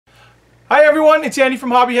Hi everyone, it's Andy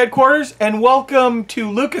from Hobby Headquarters, and welcome to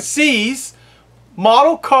Lucas C's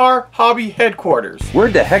Model Car Hobby Headquarters. Where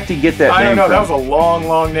the heck did you get that name from? I don't know, that was a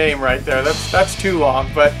long name right there. That's too long,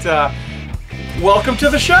 but welcome to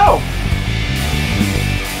the show.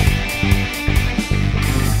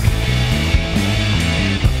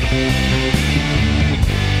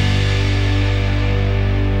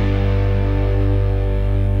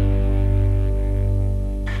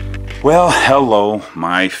 Well, hello,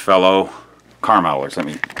 my fellow car modelers. Let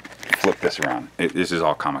me flip this around. This is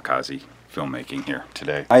all kamikaze filmmaking here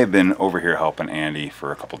today. I have been over here helping Andy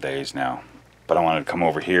for a couple days now, but I wanted to come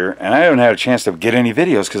over here, and I haven't had a chance to get any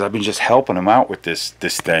videos because I've been just helping him out with this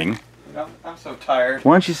thing. I'm so tired.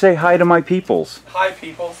 Why don't you say hi to my peoples? Hi,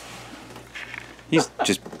 peoples. He's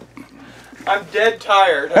just... I'm dead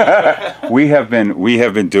tired. we have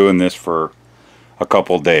been doing this for a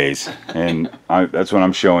couple days, and that's what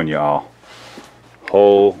I'm showing you all.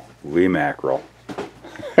 Holy mackerel.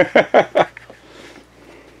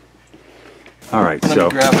 All right, so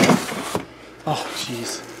oh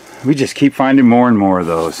jeez, we just keep finding more and more of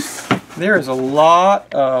those. There is a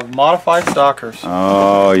lot of modified stalkers.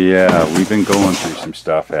 Oh yeah, we've been going through some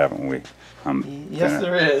stuff, haven't we? Yes,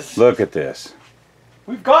 there is. Look at this.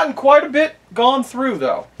 We've gotten quite a bit gone through,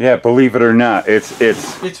 though. Yeah, believe it or not, it's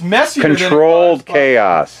messier, controlled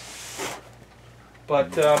chaos.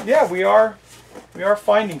 But yeah, we are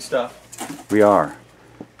finding stuff. We are,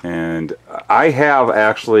 and I have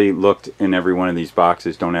actually looked in every one of these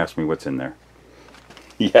boxes. Don't ask me what's in there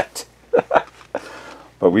yet,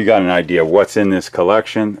 but we got an idea of what's in this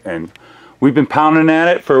collection, and we've been pounding at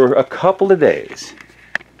it for a couple of days,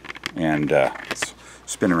 and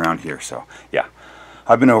it's been around here. So yeah.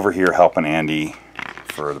 I've been over here helping Andy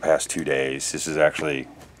for the past 2 days. This is actually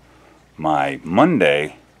my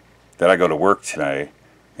Monday that I go to work today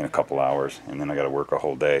in a couple hours, and then I got to work a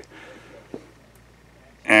whole day.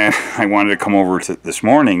 And I wanted to come over this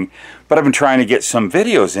morning, but I've been trying to get some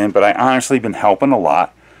videos in, but I honestly been helping a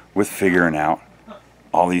lot with figuring out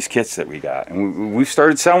all these kits that we got. And we've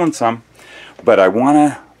started selling some, but I want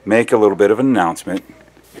to make a little bit of an announcement.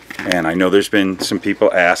 And I know there's been some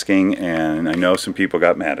people asking, and I know some people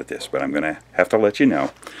got mad at this, but I'm going to have to let you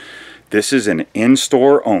know. This is an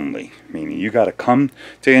in-store only, meaning you got to come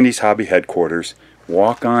to Andy's Hobby Headquarters,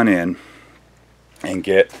 walk on in, and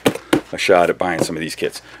get a shot at buying some of these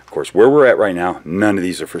kits. Of course, where we're at right now, none of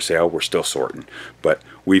these are for sale. We're still sorting, but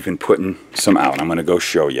we've been putting some out. I'm going to go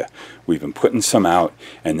show you. We've been putting some out,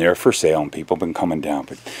 and they're for sale, and people have been coming down,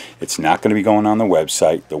 but it's not going to be going on the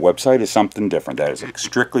website. The website is something different. That is a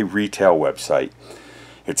strictly retail website.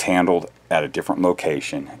 It's handled at a different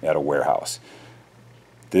location at a warehouse.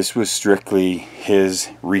 This was strictly his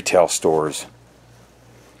retail store's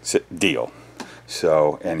deal.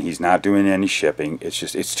 So, and he's not doing any shipping.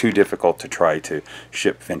 It's too difficult to try to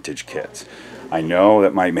ship vintage kits. I know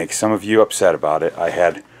that might make some of you upset about it. I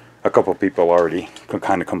had a couple of people already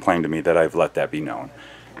kind of complain to me that I've let that be known.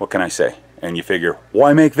 What can I say? And you figure,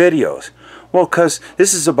 why make videos? Well, because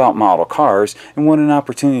this is about model cars, and what an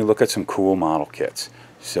opportunity to look at some cool model kits.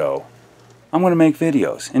 So, I'm going to make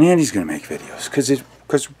videos, and Andy's going to make videos,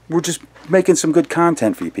 because we're just making some good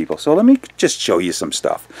content for you people. So let me just show you some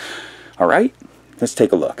stuff. All right? Let's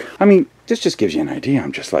take a look. I mean, this just gives you an idea.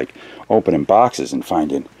 I'm just like opening boxes and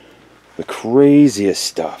finding the craziest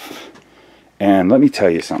stuff. And let me tell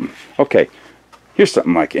you something. Okay, here's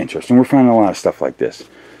something like interesting. We're finding a lot of stuff like this.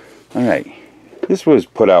 All right, this was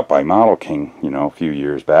put out by Model King, you know, a few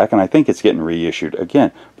years back, and I think it's getting reissued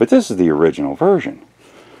again. But this is the original version.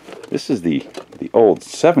 This is the old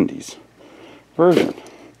 70s version.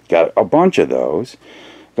 Got a bunch of those.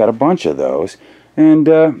 Got a bunch of those. And,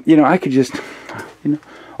 you know, I could just, you know,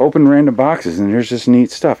 open random boxes, and there's just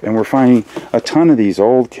neat stuff. And we're finding a ton of these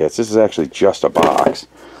old kits. This is actually just a box.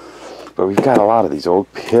 But we've got a lot of these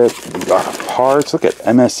old parts. Look at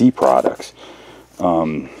MSE products.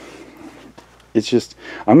 It's just,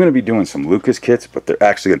 I'm going to be doing some Lucas kits, but they're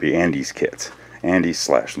actually going to be Andy's kits.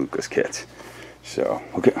 Andy/Lucas kits. So,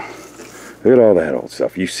 look at all that old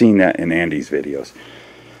stuff. You've seen that in Andy's videos.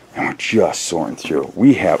 And we're just sorting through.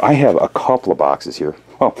 I have a couple of boxes here.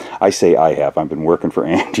 Well, I say I have. I've been working for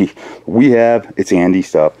Andy. It's Andy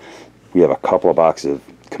stuff. We have a couple of boxes of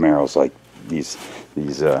Camaros, like these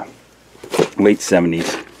late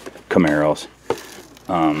 70s Camaros.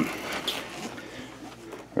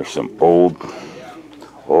 There's some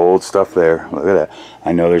old stuff there. Look at that.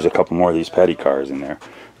 I know there's a couple more of these petty cars in there.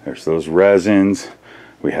 There's those resins.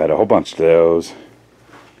 We had a whole bunch of those.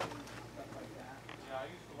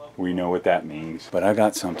 We know what that means. But I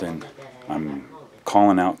got something I'm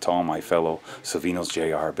calling out to all my fellow Salvino's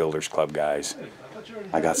JR Builders Club guys.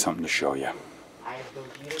 I got something to show you.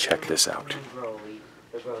 Check this out.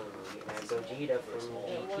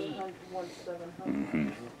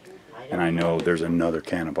 And I know there's another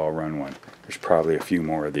Cannonball Run one. There's probably a few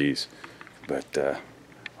more of these. But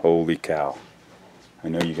holy cow. I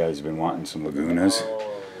know you guys have been wanting some Lagunas.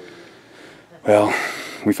 Well,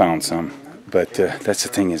 we found some. But that's the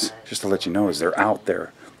thing is, just to let you know, is they're out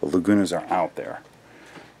there. The Lagunas are out there.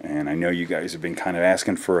 And I know you guys have been kind of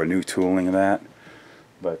asking for a new tooling of that.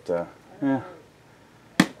 But yeah.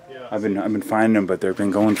 I've been finding them, but they've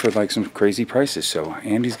been going for like some crazy prices. So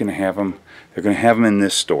Andy's going to have them. They're going to have them in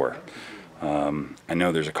this store. I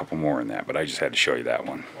know there's a couple more in that, but I just had to show you that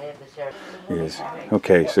one. Yes.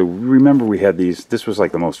 Okay, so remember we had these. This was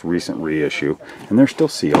like the most recent reissue, and they're still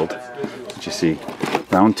sealed. But you see,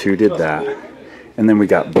 round 2 did that, and then we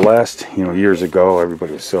got blessed. You know, years ago,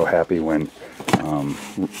 everybody was so happy when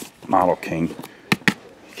Model King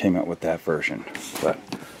came out with that version. But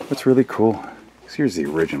what's really cool is here's the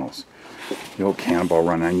originals. The old Cannonball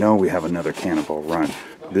Run. I know we have another Cannonball Run.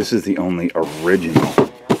 This is the only original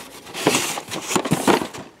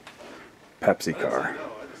Pepsi car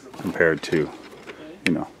compared to,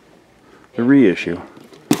 you know, the reissue.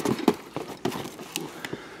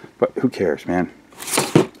 But who cares, man?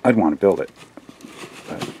 I'd want to build it.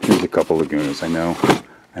 But here's a couple Lagunas. I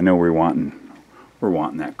know we're wanting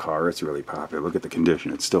that car. It's really popular. Look at the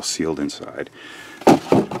condition. It's still sealed inside.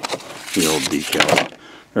 The old decals,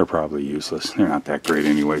 they're probably useless. They're not that great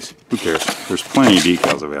anyways. Who cares? There's plenty of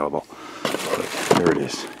decals available. But there it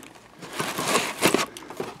is.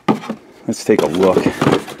 Let's take a look.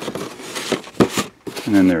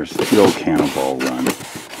 And then there's the old Cannonball Run.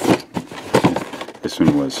 This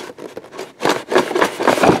one was...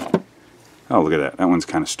 Oh, look at that. That one's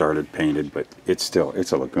kind of started, painted, but it's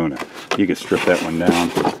a Laguna. You can strip that one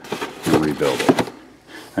down and rebuild it.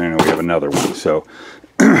 I know we have another one. So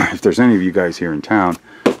if there's any of you guys here in town,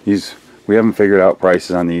 we haven't figured out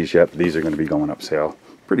prices on these yet, but these are going to be going up sale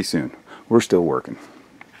pretty soon. We're still working.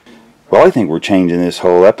 Well, I think we're changing this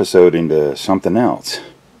whole episode into something else.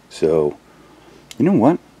 So, you know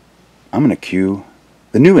what? I'm going to cue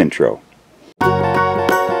the new intro.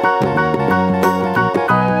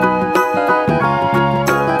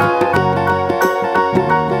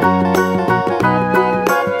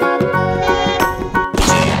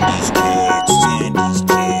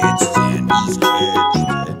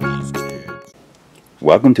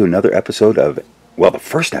 Welcome to another episode of, well, the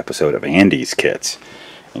first episode of Andy's Kits.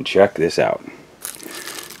 And check this out.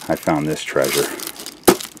 I found this treasure.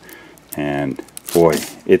 And boy,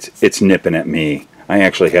 it's nipping at me. I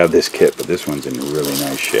actually have this kit, but this one's in really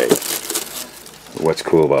nice shape. What's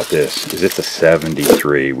cool about this is it's a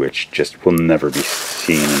 73, which just will never be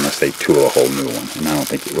seen unless they tool a whole new one. And I don't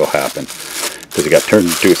think it will happen, because it got turned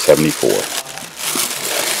into a 74.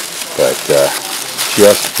 But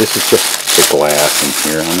this is just the glass in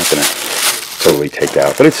here. I'm not going to totally take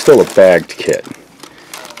that out, but it's still a bagged kit.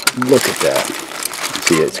 Look at that.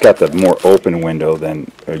 See, it's got the more open window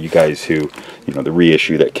than you guys who, you know, the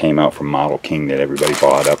reissue that came out from Model King that everybody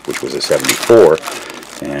bought up, which was a 74.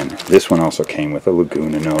 And this one also came with a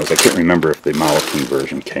Laguna nose. I can't remember if the Model King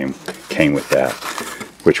version came with that,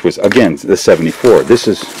 which was, again, the 74. This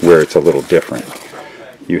is where it's a little different.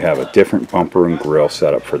 You have a different bumper and grille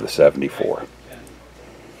setup for the 74.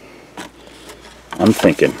 I'm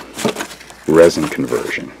thinking resin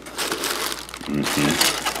conversion.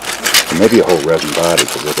 Maybe a whole resin body,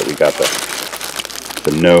 because look at, we got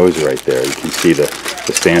the nose right there. You can see the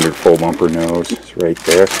standard full bumper nose is right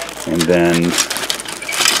there. And then,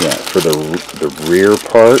 yeah, for the rear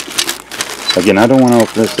part, again, I don't want to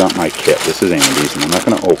open this, not my kit. This is Andy's, and I'm not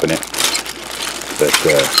going to open it. But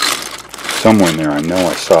somewhere in there, I know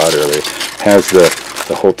I saw it earlier, has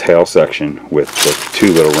the whole tail section with the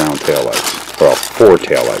 2 little round tail lights. Well, 4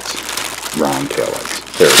 tail lights, round tail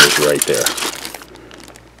lights. There it is right there.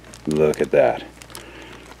 Look at that.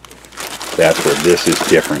 That's where this is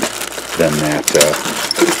different than that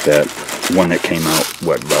one that came out,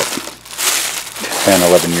 what, about 10,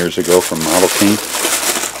 11 years ago from Model King.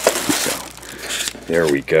 So, there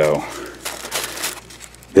we go.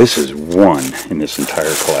 This is one in this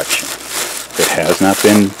entire collection. It has not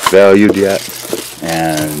been valued yet,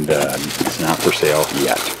 and it's not for sale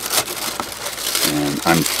yet. And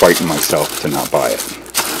I'm fighting myself to not buy it.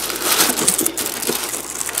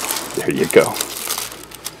 There you go.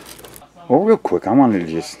 Well, real quick, I wanted to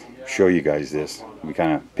just show you guys this. We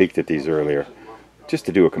kind of peeked at these earlier, just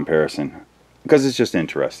to do a comparison, because it's just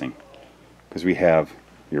interesting. Because we have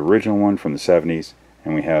the original one from the 70s,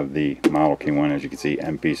 and we have the Model King one, as you can see,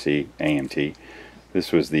 MPC, AMT.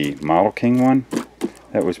 This was the Model King one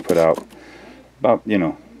that was put out about, you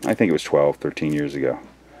know, I think it was 12, 13 years ago.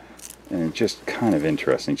 And it's just kind of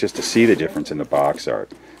interesting just to see the difference in the box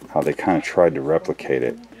art, how they kind of tried to replicate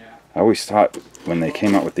it. I always thought when they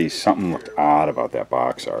came out with these, something looked odd about that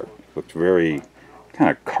box art. It looked very kind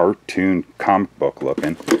of cartoon, comic book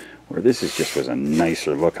looking, where this is just was a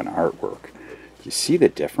nicer looking artwork. You see the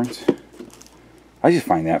difference? I just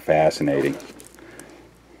find that fascinating.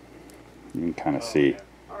 You can kind of see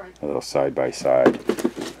a little side by side.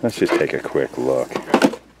 Let's just take a quick look.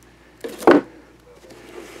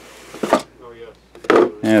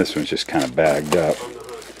 Yeah, this one's just kind of bagged up,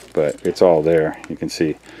 but it's all there. You can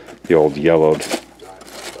see the old yellowed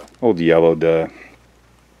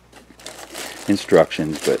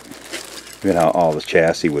instructions, but look at how all the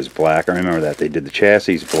chassis was black. I remember that they did the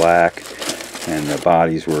chassis black and the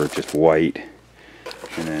bodies were just white.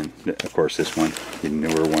 And then, of course, this one, the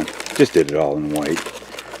newer one, just did it all in white.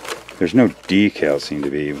 There's no decals seem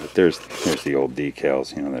to be, but there's the old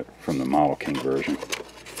decals, you know, that from the Model King version.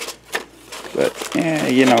 But yeah,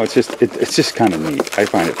 you know, it's just kind of neat. I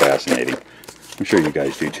find it fascinating. I'm sure you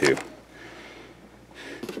guys do too.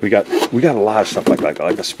 We got a lot of stuff like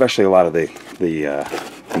especially a lot of the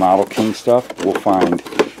Model King stuff. We'll find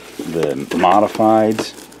the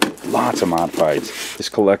modifieds, lots of modifieds. This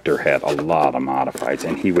collector had a lot of modifieds,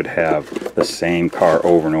 and he would have the same car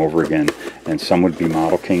over and over again. And some would be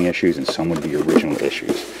Model King issues, and some would be original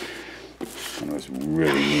issues. And it was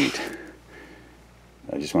really neat.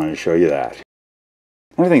 I just wanted to show you that.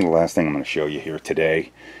 I think the last thing I'm going to show you here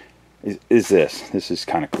today is this. This is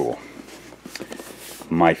kind of cool.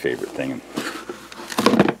 My favorite thing.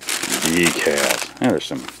 Decals. Yeah, there's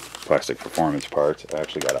some plastic performance parts. I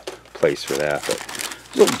actually got a place for that. But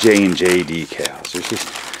little J&J decals. There's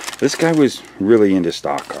just, this guy was really into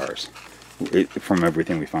stock cars. From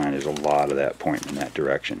everything we find, there's a lot of that pointing in that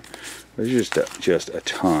direction. There's just a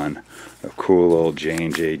ton of cool old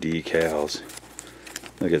J&J decals.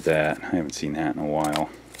 Look at that. I haven't seen that in a while.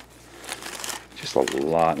 Just a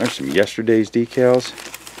lot. There's some Yesterday's decals.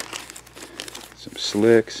 Some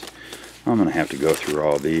slicks. I'm going to have to go through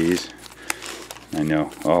all these. I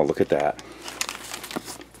know. Oh, look at that.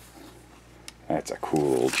 That's a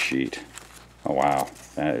cool old sheet. Oh, wow.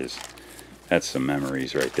 That's some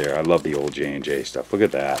memories right there. I love the old J&J stuff. Look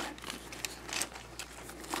at that.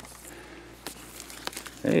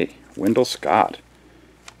 Hey, Wendell Scott.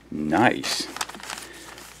 Nice.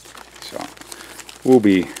 So, we'll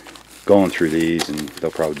be going through these, and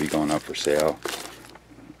they'll probably be going up for sale.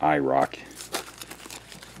 IROC.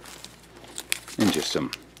 And just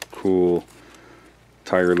some cool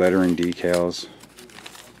tire lettering decals.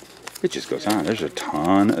 It just goes on. There's a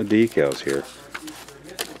ton of decals here.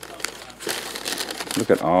 Look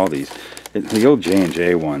at all these. The old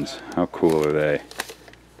J&J ones. How cool are they?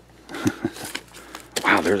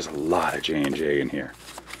 Wow, there's a lot of J&J in here.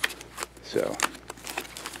 So,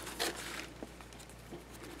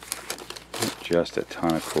 just a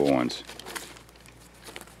ton of cool ones.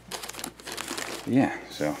 Yeah,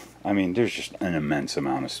 so, I mean, there's just an immense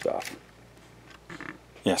amount of stuff.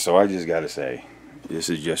 Yeah, so I just gotta say, this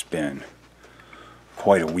has just been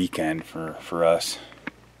quite a weekend for us,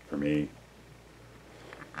 for me.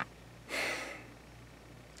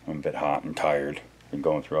 I'm a bit hot and tired. Been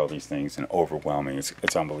going through all these things and overwhelming.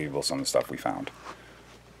 It's unbelievable some of the stuff we found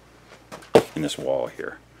in this wall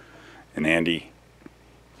here. And Andy,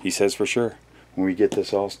 he says for sure, when we get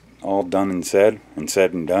this all done and said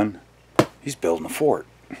and done, he's building a fort.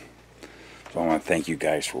 So I want to thank you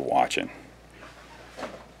guys for watching.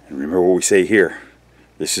 And remember what we say here.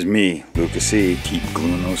 This is me, Lucas C. Keep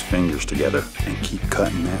gluing those fingers together and keep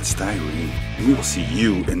cutting that styrene. And we will see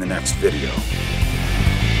you in the next video.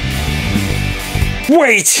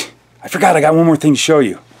 Wait! I forgot, I got one more thing to show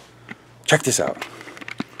you. Check this out.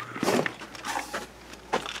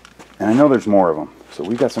 And I know there's more of them. So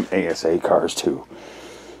we got some ASA cars too.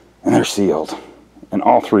 And they're sealed. And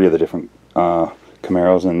all three of the different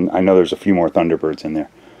Camaros. And I know there's a few more Thunderbirds in there.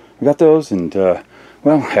 We got those, and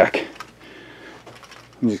well, heck.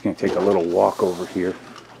 I'm just going to take a little walk over here.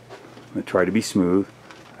 I'm going to try to be smooth.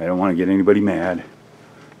 I don't want to get anybody mad.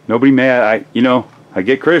 Nobody mad. I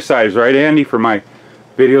get criticized, right, Andy, for my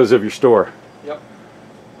videos of your store. Yep.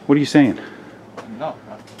 What are you saying? No.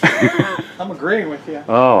 I'm agreeing with you.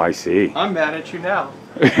 Oh, I see. I'm mad at you now.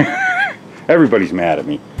 Everybody's mad at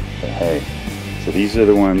me. But hey, so these are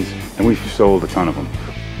the ones, and we've sold a ton of them.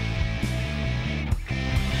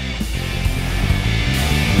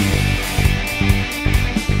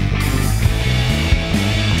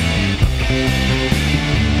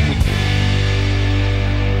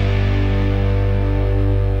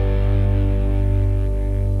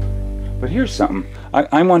 But here's something.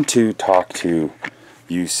 I want to talk to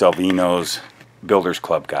you Salvino's Builders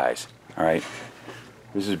Club guys. All right,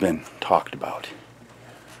 this has been talked about.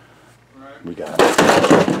 We got,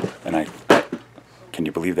 and can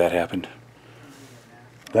you believe that happened?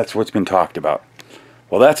 That's what's been talked about.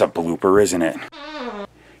 Well, that's a blooper, isn't it?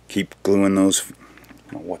 Keep gluing those.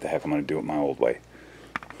 Oh, what the heck? I'm gonna do it my old way.